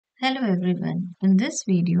Hello everyone. In this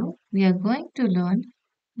video, we are going to learn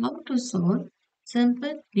how to solve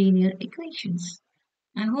simple linear equations.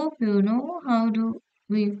 I hope you know how do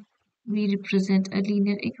we represent a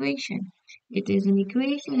linear equation. It is an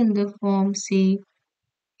equation in the form say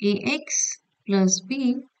ax plus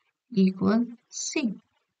b equal c.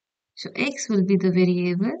 So x will be the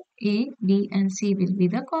variable, a, b and c will be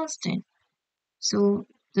the constant. So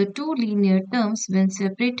the two linear terms when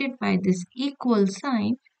separated by this equal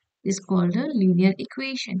sign is called a linear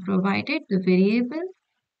equation provided the variable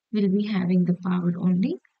will be having the power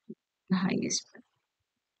only the highest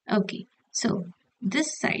one. Okay, so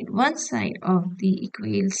this side, one side of the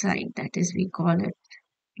equal side, that is we call it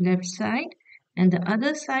left side, and the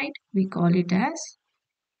other side we call it as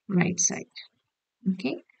right side.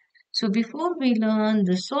 Okay, so before we learn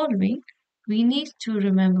the solving, we need to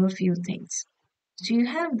remember a few things. So you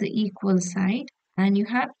have the equal side and you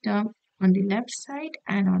have term on the left side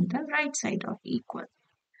and on the right side of equal.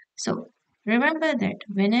 So remember that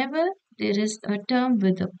whenever there is a term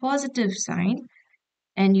with a positive sign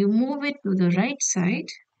and you move it to the right side,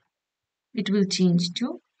 it will change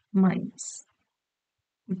to minus.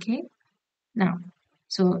 Okay. Now,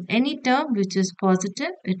 so any term which is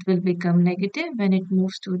positive, it will become negative when it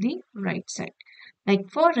moves to the right side. Like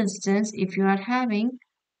for instance, if you are having,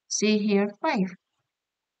 say here 5.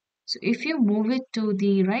 So if you move it to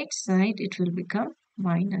the right side, it will become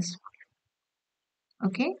minus 1.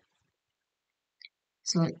 Okay.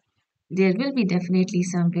 So there will be definitely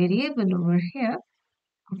some variable over here.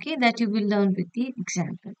 Okay, that you will learn with the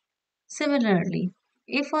example. Similarly,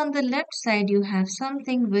 if on the left side you have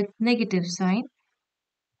something with negative sign,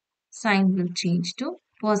 sign will change to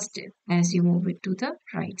positive as you move it to the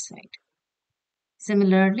right side.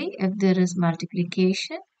 Similarly, if there is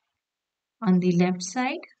multiplication on the left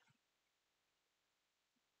side,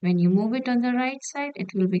 when you move it on the right side,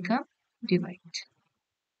 it will become divide.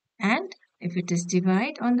 And if it is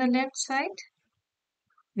divide on the left side,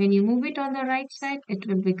 when you move it on the right side, it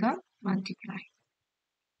will become multiply.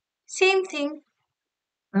 Same thing,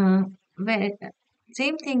 uh, where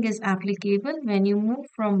same thing is applicable when you move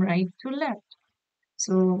from right to left.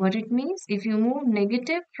 So what it means, if you move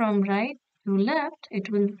negative from right to left, it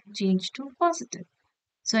will change to positive.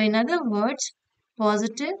 So in other words,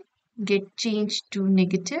 positive get changed to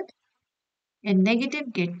negative and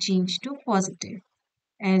negative get changed to positive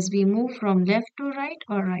as we move from left to right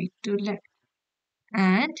or right to left.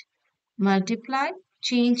 And multiply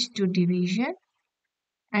change to division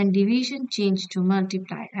and division change to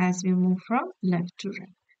multiply as we move from left to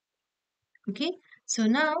right. Okay, so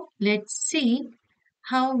now let's see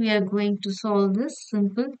how we are going to solve this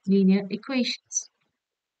simple linear equations.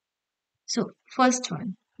 So first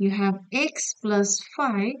one, you have x plus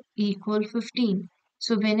 5 equal 15.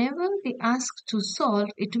 So whenever we ask to solve,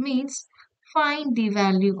 it means find the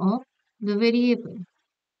value of the variable.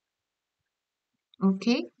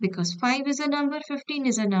 Okay, because 5 is a number, 15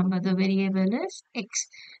 is a number, the variable is x.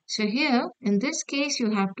 So here, in this case, you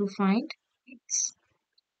have to find x.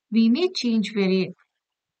 We may change variable.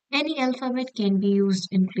 Any alphabet can be used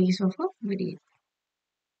in place of a variable.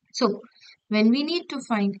 So, when we need to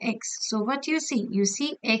find x, so what you see? You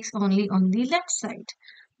see x only on the left side.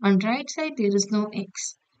 On right side, there is no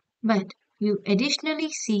x. But you additionally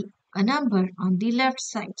see a number on the left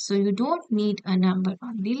side. So, you don't need a number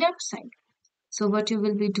on the left side. So what you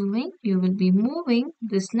will be doing, you will be moving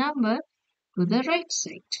this number to the right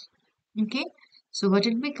side. Okay, so what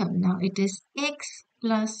it become now? It is x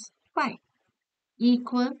plus 5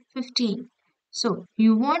 equal 15. So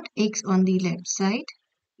you want x on the left side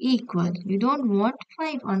equal. You don't want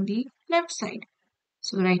 5 on the left side.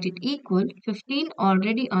 So write it equal 15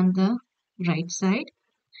 already on the right side.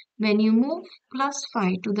 When you move plus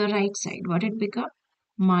 5 to the right side, what it become?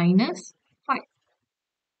 Minus 5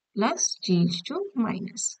 plus change to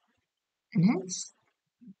minus. And hence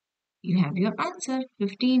you have your answer.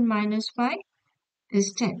 15 minus 5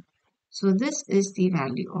 is 10. So this is the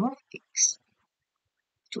value of x.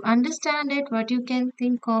 To understand it, what you can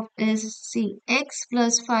think of is, see, x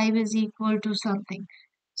plus 5 is equal to something.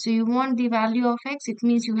 So you want the value of x, it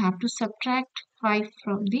means you have to subtract 5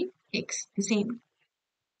 from the x, the same.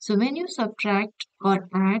 So when you subtract or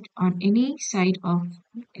add on any side of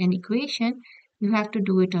an equation, you have to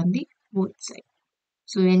do it on the both sides.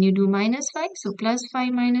 So when you do minus 5, so plus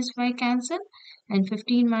 5 minus 5 cancel and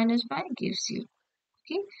 15 minus 5 gives you.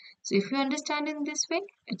 Okay. So if you understand in this way,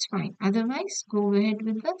 it's fine. Otherwise, go ahead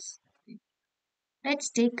with this. Let's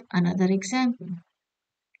take another example.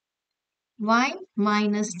 Y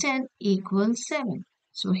minus 10 equals 7.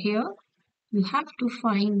 So here you have to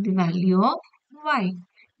find the value of y.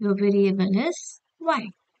 Your variable is y.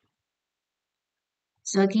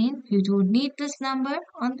 So again, you don't need this number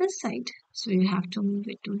on this side. So you have to move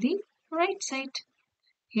it to the right side.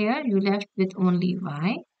 Here you left with only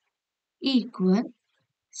y equal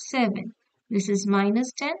 7. This is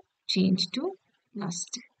minus 10, change to plus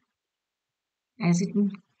 10 as it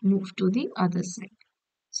moved to the other side.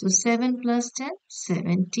 So 7 plus 10,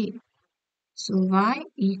 70. So y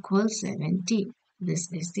equals 70.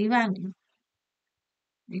 This is the value.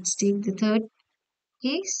 Let's take the third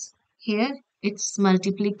case. Here it's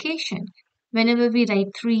multiplication. Whenever we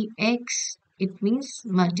write 3x, it means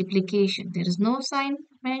multiplication. There is no sign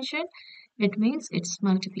mentioned. It means it's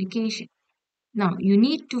multiplication. Now you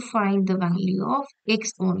need to find the value of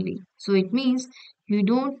x only. So it means you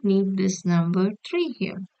don't need this number 3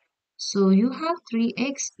 here. So you have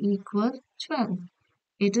 3x equal 12.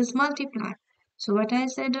 It is multiplied. So what I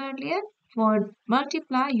said earlier, for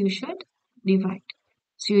multiply you should divide.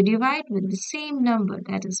 So you divide with the same number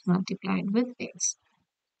that is multiplied with x.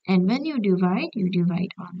 And when you divide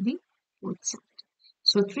on the both sides.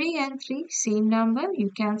 So 3 and 3, same number,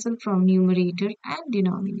 you cancel from numerator and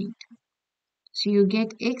denominator. So you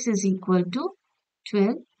get x is equal to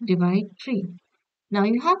 12 divide 3. Now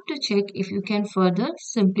you have to check if you can further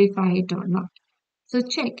simplify it or not. So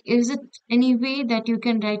check, is it any way that you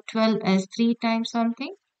can write 12 as 3 times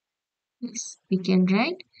something? Yes, we can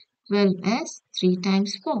write 12 as 3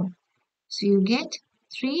 times 4. So you get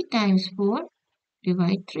 3 times 4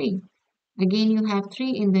 divide 3. Again you have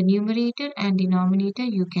 3 in the numerator and denominator,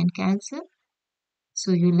 you can cancel.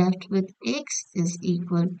 So you left with x is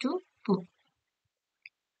equal to 4.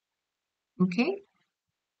 Okay,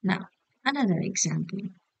 now another example.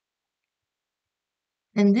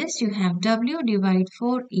 In this you have w divide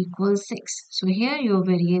 4 equals 6. So here your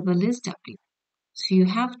variable is w. So you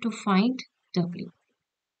have to find w.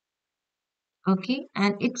 Okay,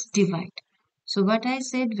 and it's divide. So what I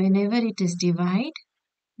said, whenever it is divide,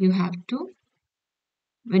 you have to,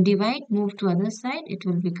 when divide move to other side, it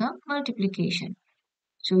will become multiplication.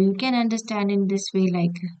 So you can understand in this way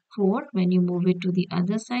like 4, when you move it to the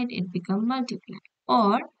other side, it become multiply.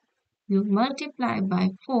 Or you multiply by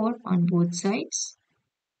 4 on both sides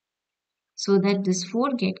so that this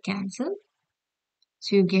 4 get cancelled.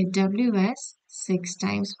 So you get w as 6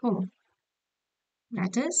 times 4.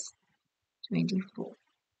 That is 24.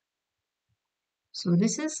 So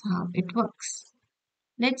this is how it works.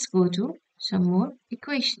 Let's go to some more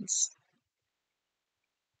equations.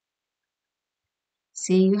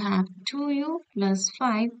 Say you have 2u plus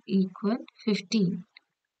 5 equal 15.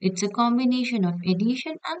 It's a combination of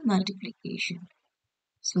addition and multiplication.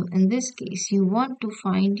 So in this case, you want to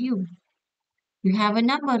find u. You have a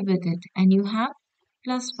number with it and you have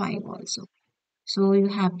plus 5 also. So you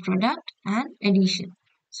have product and addition.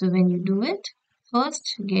 So when you do it,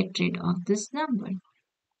 first get rid of this number.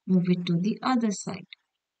 Move it to the other side.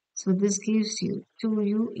 So this gives you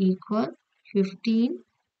 2u equal 15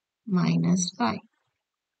 minus 5.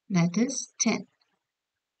 That is 10.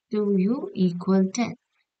 2u equal 10.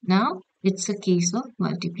 Now it's a case of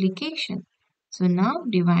multiplication. So now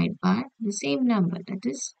divide by the same number, that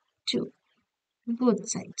is 2, both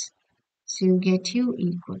sides. So you get u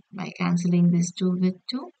equal, by cancelling this 2 with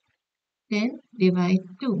 2, then divide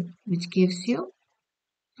 2, which gives you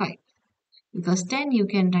 5. Because 10 you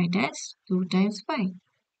can write as 2 times 5.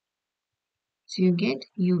 So you get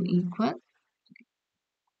u equal.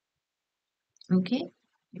 Okay,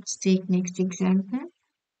 let's take next example.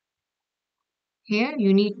 Here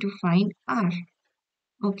you need to find r.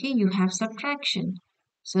 Okay, you have subtraction.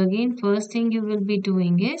 So again, first thing you will be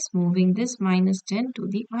doing is moving this minus 10 to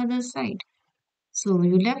the other side. So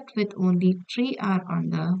you left with only 3r on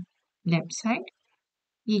the left side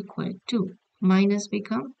equal to minus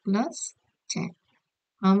become plus 10.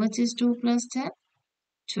 How much is 2 plus 10?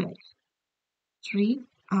 12.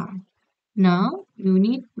 3r. Now you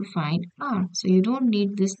need to find r. So you don't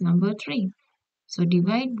need this number 3. So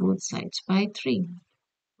divide both sides by 3.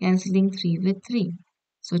 Cancelling 3 with 3.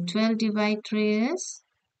 So 12 divide 3 is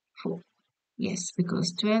 4. Yes,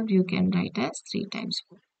 because 12 you can write as 3 times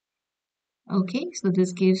 4. Okay, so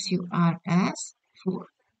this gives you r as 4.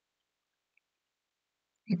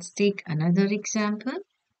 Let's take another example.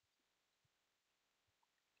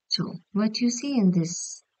 So what you see in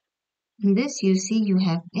this you see you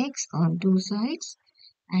have x on two sides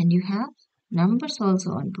and you have numbers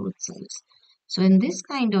also on both sides. So in this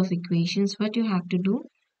kind of equations, what you have to do,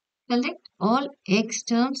 collect all x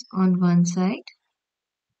terms on one side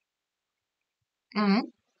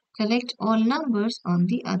and collect all numbers on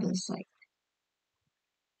the other side.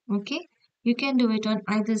 Okay, you can do it on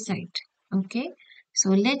either side. Okay,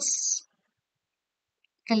 so let's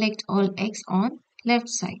collect all x on left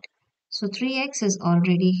side. So 3x is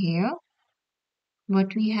already here.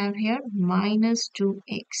 What we have here? Minus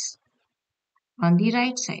 2x. On the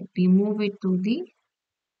right side, we move it to the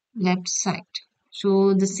left side.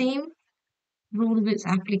 So the same rule is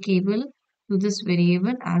applicable to this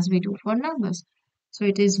variable as we do for numbers. So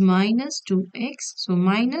it is minus 2x. So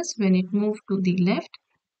minus, when it moved to the left,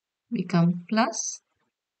 become plus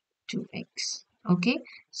 2x. Okay,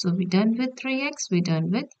 so we're done with 3x, we're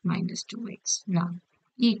done with minus 2x. Now,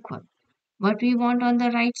 equal. What we want on the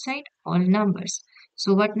right side? All numbers.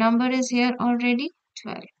 So what number is here already?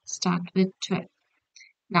 12. Start with 12.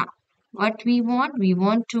 Now, what we want? We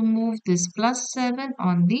want to move this plus 7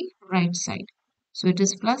 on the right side. So it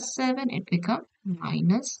is plus 7, it becomes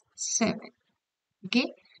minus 7.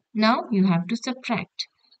 Okay, now you have to subtract.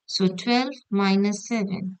 So 12 minus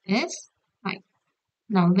 7 is 5.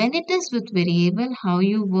 Now, when it is with variable, how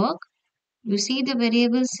you work? You see the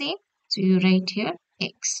variable same, so you write here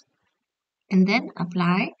x and then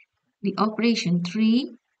apply the operation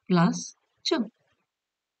 3 plus 2.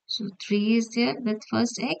 So 3 is there with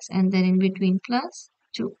first x and then in between plus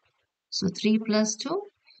 2. So 3 plus 2,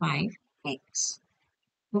 5x.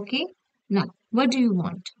 Okay, now what do you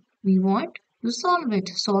want? We want to solve it.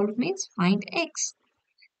 Solve means find x.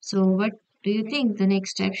 So what do you think the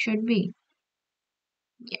next step should be?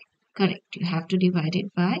 Yeah, correct. You have to divide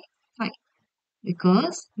it by 5.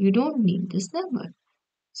 Because you don't need this number.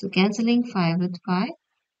 So cancelling 5 with 5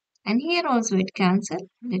 and here also it cancels,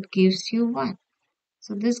 that gives you 1.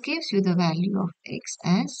 So this gives you the value of x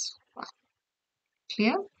as 1.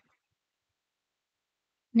 Clear?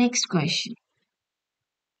 Next question.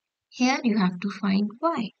 Here you have to find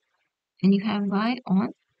y and you have y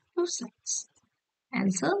on two sides.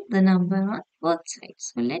 Answer the number on both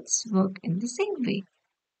sides. So let's work in the same way.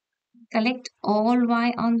 Collect all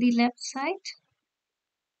y on the left side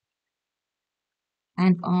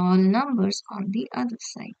and all numbers on the other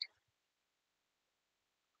side.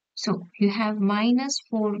 So you have minus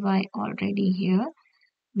 4y already here.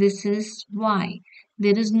 This is y.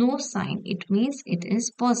 There is no sign. It means it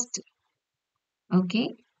is positive.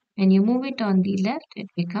 Okay. When you move it on the left, it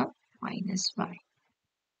becomes minus y.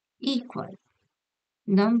 Equal.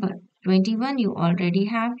 Number 21 you already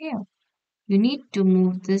have here. You need to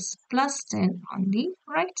move this plus 10 on the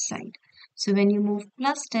right side. So when you move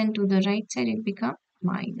plus 10 to the right side, it becomes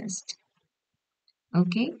minus 10.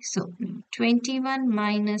 Okay. So 21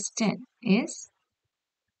 minus 10 is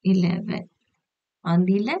 11. On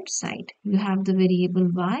the left side, you have the variable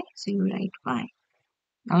y, so you write y.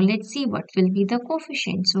 Now let's see what will be the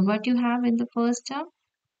coefficient. So what you have in the first term?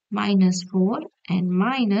 Minus 4 and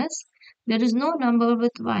minus, there is no number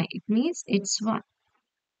with y, it means it's 1.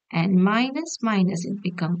 And minus minus, it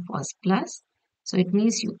becomes plus. So it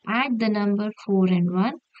means you add the number 4 and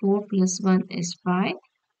 1. 4 plus 1 is 5.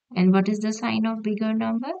 And what is the sign of bigger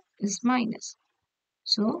number? Is minus.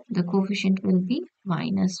 So the coefficient will be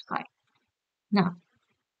minus 5. Now,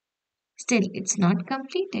 still, it's not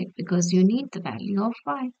completed because you need the value of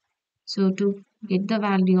y. So to get the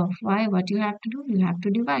value of y, what you have to do? You have to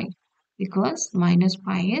divide because minus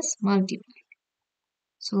pi is multiplied.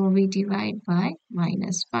 So we divide by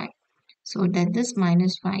minus pi. So that this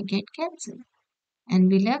minus pi get cancelled. And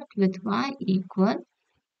we left with y equal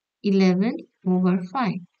 11 over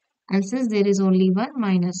 5. And since there is only one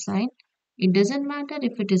minus sign, it doesn't matter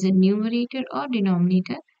if it is in numerator or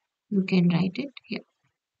denominator. You can write it here.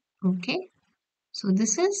 Okay. So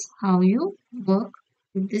this is how you work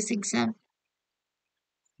with this example.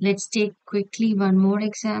 Let's take quickly one more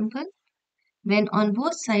example. When on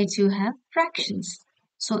both sides you have fractions.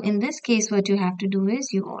 So in this case, what you have to do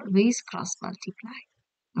is you always cross multiply.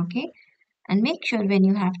 Okay. And make sure when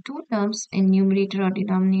you have two terms in numerator or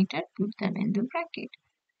denominator, put them in the bracket.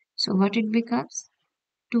 So what it becomes?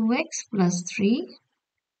 2x plus 3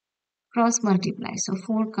 cross multiply. So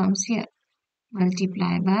 4 comes here.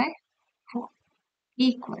 Multiply by 4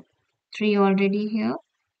 equal. 3 already here.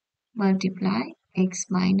 Multiply x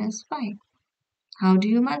minus 5. How do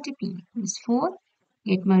you multiply? This 4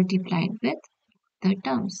 get multiplied with the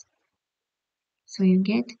terms. So you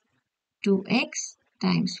get 2x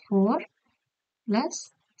times 4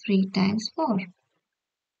 plus 3 times 4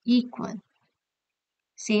 equal.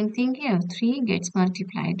 Same thing here. 3 gets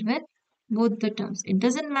multiplied with both the terms. It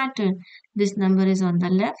doesn't matter this number is on the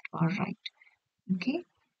left or right. Okay.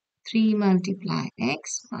 3 multiply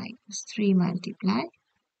x minus 3 multiply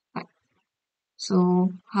 5.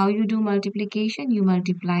 So how you do multiplication? You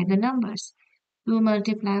multiply the numbers. 2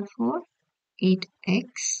 multiply 4,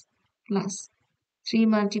 8x plus 3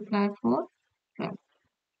 multiply 4, 12.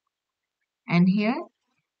 And here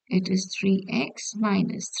it is 3x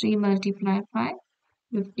minus 3 multiply 5,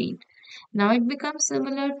 15. Now it becomes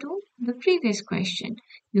similar to the previous question.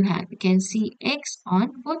 You can see x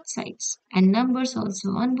on both sides and numbers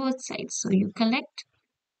also on both sides. So you collect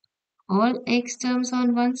all x terms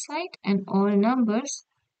on one side and all numbers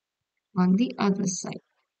on the other side.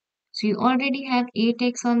 So you already have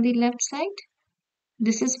 8x on the left side.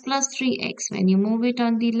 This is plus 3x. When you move it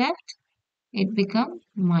on the left, it becomes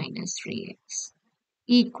minus 3x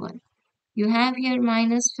equal. You have here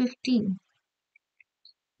minus 15.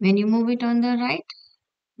 When you move it on the right,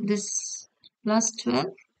 this plus 12,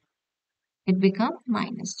 it becomes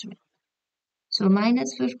minus 12. So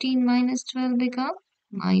minus 15 minus 12 become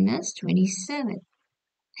minus 27.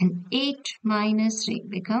 And 8 minus 3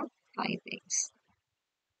 become 5x.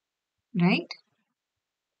 Right?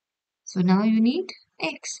 So now you need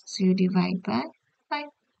x. So you divide by 5.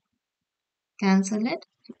 Cancel it.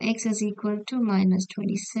 So x is equal to minus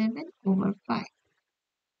 27 over 5.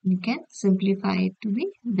 You can simplify it to the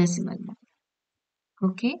decimal number.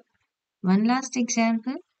 Okay. One last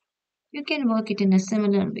example. You can work it in a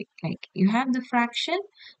similar way. Like you have the fraction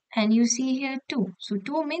and you see here 2. So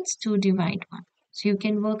 2 means 2 divide 1. So you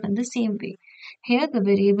can work on the same way. Here the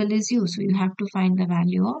variable is u. So you have to find the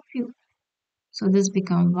value of u. So this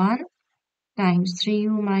becomes 1 times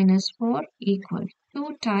 3u minus 4 equal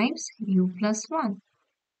 2 times u plus 1.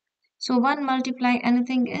 So 1 multiply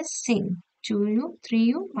anything is same. 2u,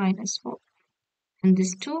 3u minus 4. And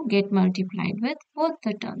this 2 get multiplied with both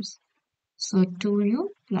the terms. So 2u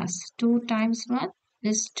plus 2 times 1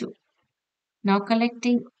 is 2. Now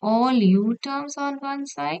collecting all u terms on one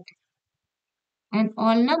side and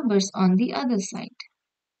all numbers on the other side.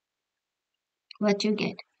 What you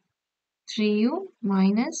get? 3u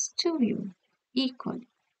minus 2u equal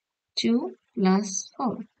 2 plus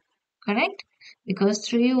 4. Correct? Because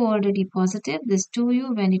 3u already positive, this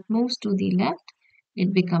 2u when it moves to the left,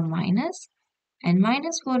 it become minus. And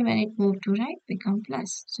minus 4 when it moved to right become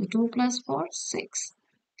plus. So 2 plus 4, 6.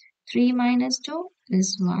 3 minus 2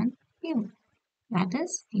 is 1 u. That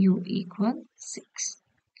is u equal 6.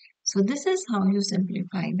 So this is how you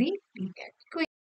simplify the detail.